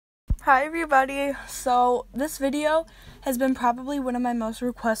Hi everybody, so this video has been probably one of my most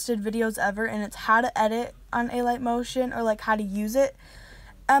requested videos ever, and it's how to edit on Alight Motion, or like how to use it.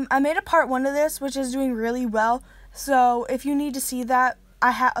 I made a part 1 of this, which is doing really well, so if you need to see that,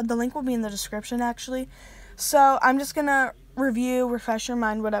 the link will be in the description actually. So I'm just gonna review, refresh your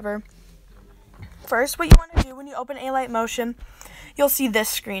mind, whatever. First, what you want to do when you open Alight Motion, you'll see this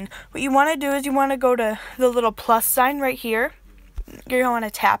screen. What you want to do is you want to go to the little plus sign right here. You're going to want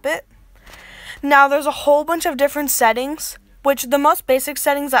to tap it. Now, there's a whole bunch of different settings, which the most basic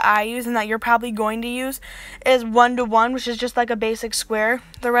settings that I use and that you're probably going to use is 1:1, which is just like a basic square.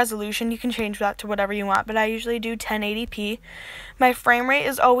 The resolution, you can change that to whatever you want, but I usually do 1080p. My frame rate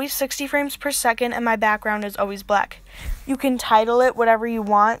is always 60 frames per second, and my background is always black. You can title it whatever you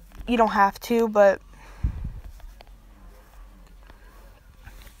want. You don't have to, but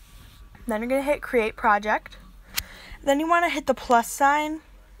then you're going to hit Create Project. Then you want to hit the plus sign,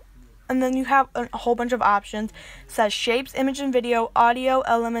 and then you have a whole bunch of options. It says Shapes, Image and Video, Audio,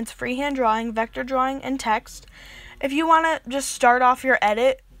 Elements, Freehand Drawing, Vector Drawing, and Text. If you want to just start off your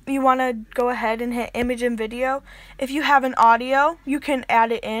edit, you want to go ahead and hit Image and Video. If you have an audio, you can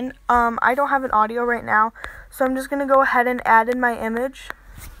add it in. I don't have an audio right now, so I'm just going to go ahead and add in my image.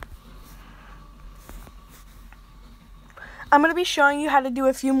 I'm going to be showing you how to do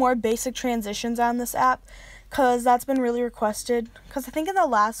a few more basic transitions on this app, because that's been really requested. Because I think in the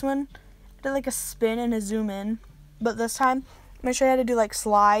last one, I did like a spin and a zoom in. But this time, I'm going to show you how to do like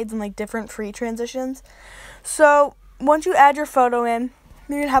slides and like different free transitions. So, once you add your photo in,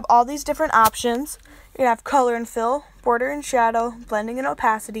 you're going to have all these different options. You're going to have color and fill, border and shadow, blending and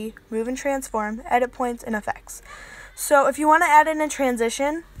opacity, move and transform, edit points, and effects. So, if you want to add in a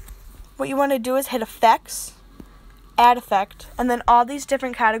transition, what you want to do is hit effects, add effect, and then all these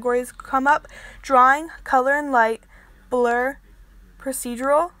different categories come up: drawing, color and light, blur,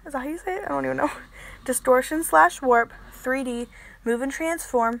 procedural, is that how you say it? I don't even know. Distortion / warp, 3D, move and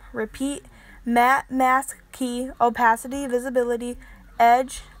transform, repeat, matte, mask, key, opacity, visibility,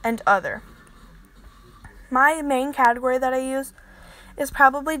 edge, and other. My main category that I use is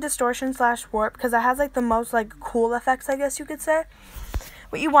probably distortion / warp, because it has like the most like cool effects, I guess you could say.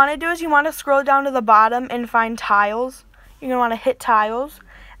 What you want to do is you want to scroll down to the bottom and find tiles. You're going to want to hit tiles.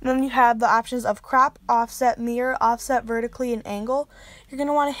 And then you have the options of crop, offset, mirror, offset vertically, and angle. You're going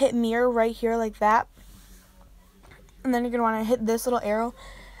to want to hit mirror right here like that. And then you're going to want to hit this little arrow.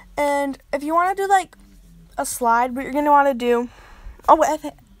 And if you want to do like a slide, what you're going to want to do... Oh,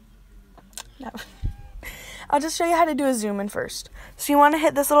 wait, no. I'll just show you how to do a zoom in first. So you want to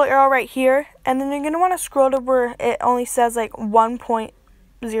hit this little arrow right here. And then you're going to want to scroll to where it only says like 1.00.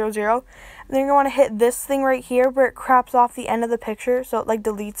 And then you're going to want to hit this thing right here where it crops off the end of the picture, so it like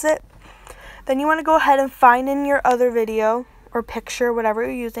deletes it. Then you want to go ahead and find in your other video or picture, whatever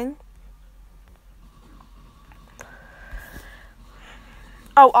you're using.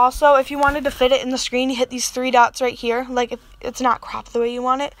 Oh, also, if you wanted to fit it in the screen, you hit these 3 dots right here, like if it's not cropped the way you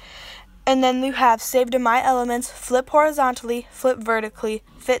want it. And then you have Save to My Elements, Flip Horizontally, Flip Vertically,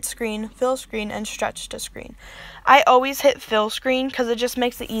 Fit Screen, Fill Screen, and Stretch to Screen. I always hit Fill Screen because it just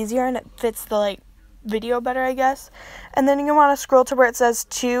makes it easier and it fits the like video better, I guess. And then you want to scroll to where it says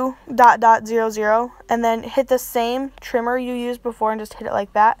 2.00 and then hit the same trimmer you used before and just hit it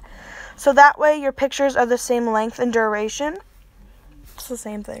like that. So that way your pictures are the same length and duration. It's the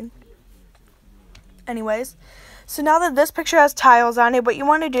same thing. Anyways, so now that this picture has tiles on it, what you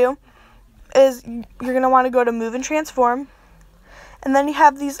want to do is you're going to want to go to move and transform, and then you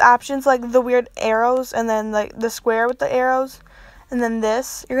have these options like the weird arrows and then like the square with the arrows, and then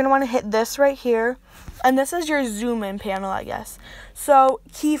this, you're going to want to hit this right here, and this is your zoom in panel, I guess. So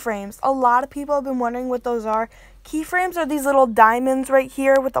keyframes, a lot of people have been wondering what those are. Keyframes are these little diamonds right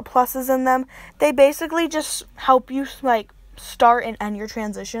here with the pluses in them. They basically just help you like start and end your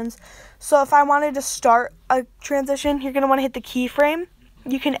transitions. So if I wanted to start a transition, you're going to want to hit the keyframe.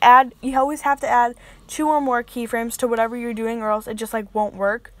 You always have to add 2 or more keyframes to whatever you're doing, or else it just like won't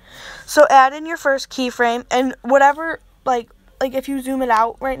work. So add in your first keyframe, and whatever, like if you zoom it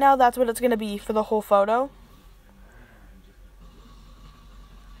out right now, that's what it's going to be for the whole photo.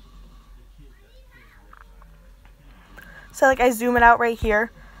 So like I zoom it out right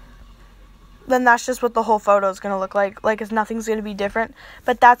here, then that's just what the whole photo is going to look like if nothing's going to be different.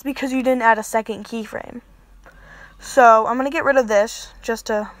 But that's because you didn't add a second keyframe. So I'm going to get rid of this just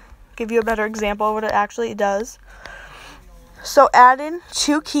to give you a better example of what it actually does. So add in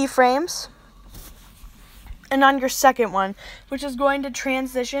 2 keyframes, and on your second one, which is going to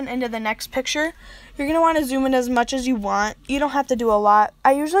transition into the next picture, you're going to want to zoom in as much as you want. You don't have to do a lot.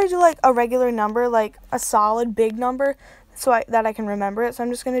 I usually do like a regular number, like a solid big number. so that I can remember it. So I'm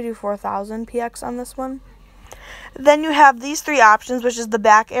just going to do 4000 px on this one. Then you have these three options, which is the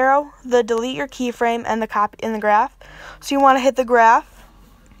back arrow, the delete your keyframe, and the copy in the graph. So you want to hit the graph,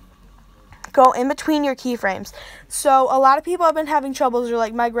 go in between your keyframes. So a lot of people have been having troubles. They're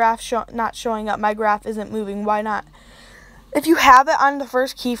like, my graph's not showing up, my graph isn't moving. Why not? If you have it on the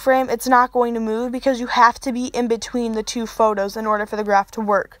first keyframe, it's not going to move because you have to be in between the two photos in order for the graph to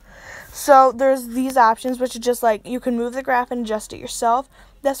work. So there's these options, which is just like you can move the graph and adjust it yourself.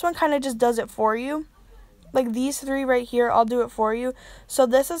 This one kind of just does it for you. Like these three right here, I'll do it for you. So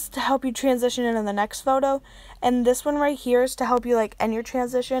this is to help you transition into the next photo. And this one right here is to help you like end your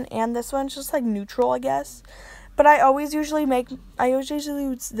transition. And this one's just like neutral, I guess. But I always usually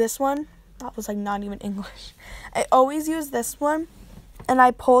use this one. That was like not even English. I always use this one. And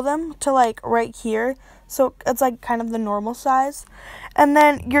I pull them to like right here. So it's like kind of the normal size. And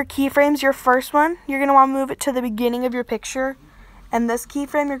then your keyframes, your first one, you're going to want to move it to the beginning of your picture. And this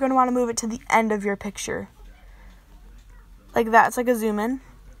keyframe, you're going to want to move it to the end of your picture. Like that. It's like a zoom in.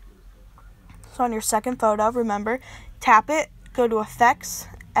 So on your second photo, remember, tap it, go to Effects,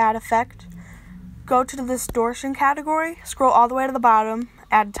 Add Effect, go to the Distortion category, scroll all the way to the bottom,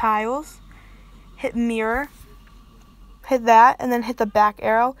 add Tiles, hit Mirror, hit that, and then hit the back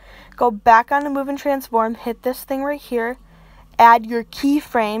arrow. Go back on the Move and Transform, hit this thing right here, add your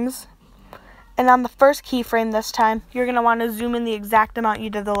keyframes, and on the first keyframe this time, you're going to want to zoom in the exact amount you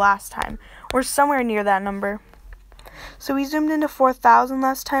did the last time, or somewhere near that number. So we zoomed into 4000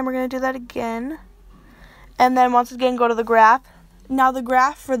 last time. We're going to do that again. And then once again, go to the graph. Now the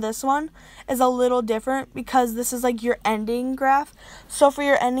graph for this one is a little different because this is like your ending graph. So for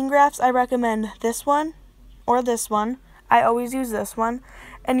your ending graphs, I recommend this one or this one. I always use this one.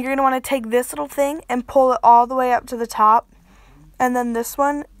 And you're going to want to take this little thing and pull it all the way up to the top. And then this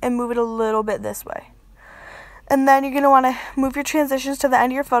one and move it a little bit this way. And then you're going to want to move your transitions to the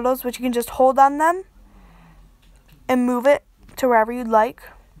end of your photos, which you can just hold on them and move it to wherever you'd like.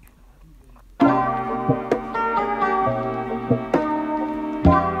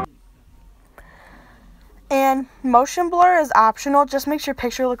 And motion blur is optional. Just makes your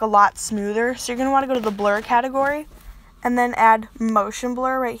picture look a lot smoother. So you're going to want to go to the blur category and then add motion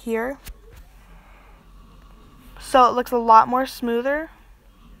blur right here. So it looks a lot more smoother.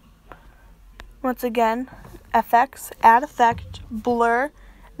 Once again, Effects, Add Effect, Blur,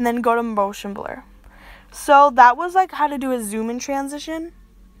 and then go to motion blur. So that was like how to do a zoom in transition.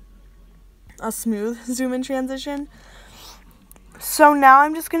 A smooth zoom in transition. So now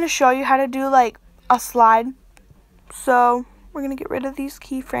I'm just going to show you how to do like a slide. So we're going to get rid of these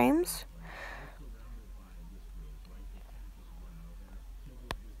keyframes.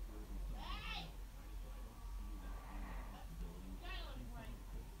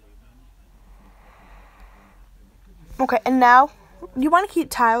 Okay, and now you want to keep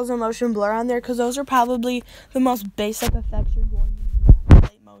tiles and motion blur on there because those are probably the most basic effects you're going to use on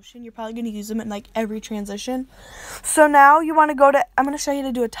light motion. You're probably going to use them in like every transition. So now you want to go to, I'm going to show you how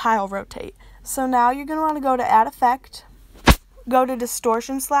to do a tile rotate. So now you're going to want to go to Add Effect, go to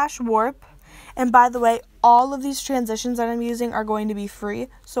Distortion/Warp, and by the way, all of these transitions that I'm using are going to be free,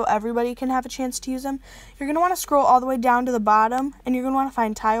 so everybody can have a chance to use them. You're going to want to scroll all the way down to the bottom, and you're going to want to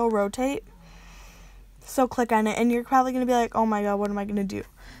find Tile Rotate. So click on it, and you're probably going to be like, oh my god, what am I going to do?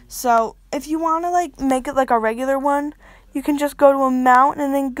 So if you want to like make it like a regular one, you can just go to Amount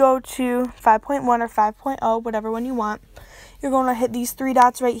and then go to 5.1 or 5.0, whatever one you want. You're going to hit these three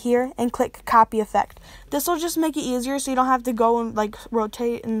dots right here and click Copy Effect. This will just make it easier so you don't have to go and like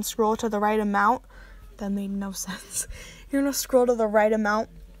rotate and scroll to the right amount. That made no sense. You're going to scroll to the right amount.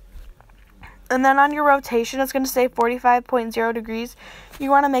 And then on your rotation, it's going to say 45.0 degrees. You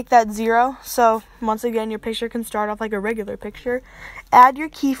want to make that 0. So once again, your picture can start off like a regular picture. Add your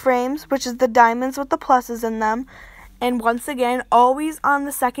keyframes, which is the diamonds with the pluses in them. And once again, always on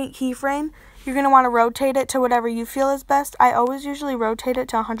the second keyframe, you're going to want to rotate it to whatever you feel is best. I always usually rotate it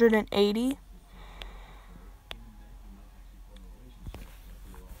to 180.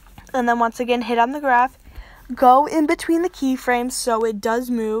 And then once again, hit on the graph. Go in between the keyframes so it does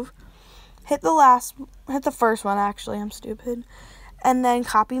move. Hit the first one, actually, I'm stupid. And then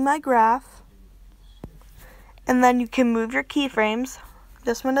copy my graph. And then you can move your keyframes,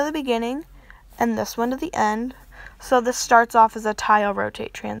 this one to the beginning, and this one to the end. So this starts off as a tile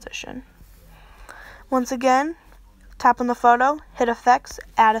rotate transition. Once again, tap on the photo, hit Effects,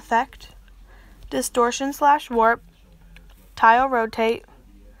 Add Effect, Distortion/Warp, Tile Rotate.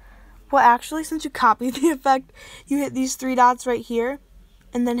 Well, actually, since you copied the effect, you hit these three dots right here,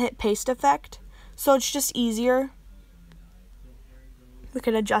 and then hit Paste Effect. So it's just easier. We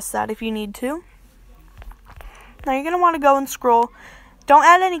can adjust that if you need to. Now you're going to want to go and scroll. Don't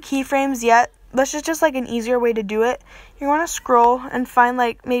add any keyframes yet. This is just like an easier way to do it. You want to scroll and find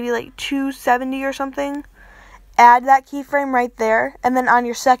like maybe like 270 or something. Add that keyframe right there. And then on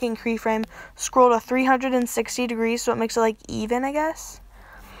your second keyframe, scroll to 360 degrees so it makes it like even, I guess.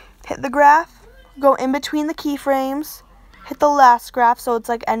 Hit the graph. Go in between the keyframes. Hit the last graph so it's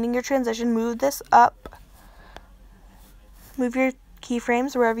like ending your transition. Move this up. Move your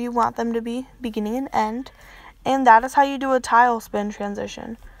keyframes wherever you want them to be, beginning and end. And that is how you do a tile spin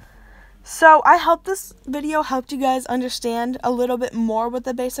transition. So I hope this video helped you guys understand a little bit more what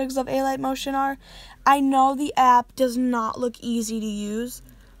the basics of alight motion are. I know the app does not look easy to use,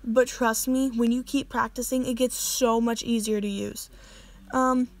 but trust me, when you keep practicing, it gets so much easier to use.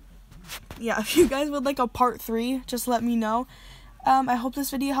 Yeah, if you guys would like a part 3, just let me know. I hope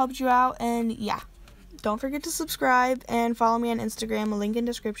this video helped you out, and yeah, don't forget to subscribe and follow me on Instagram, a link in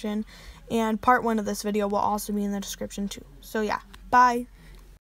description, and part 1 of this video will also be in the description too. So yeah, bye.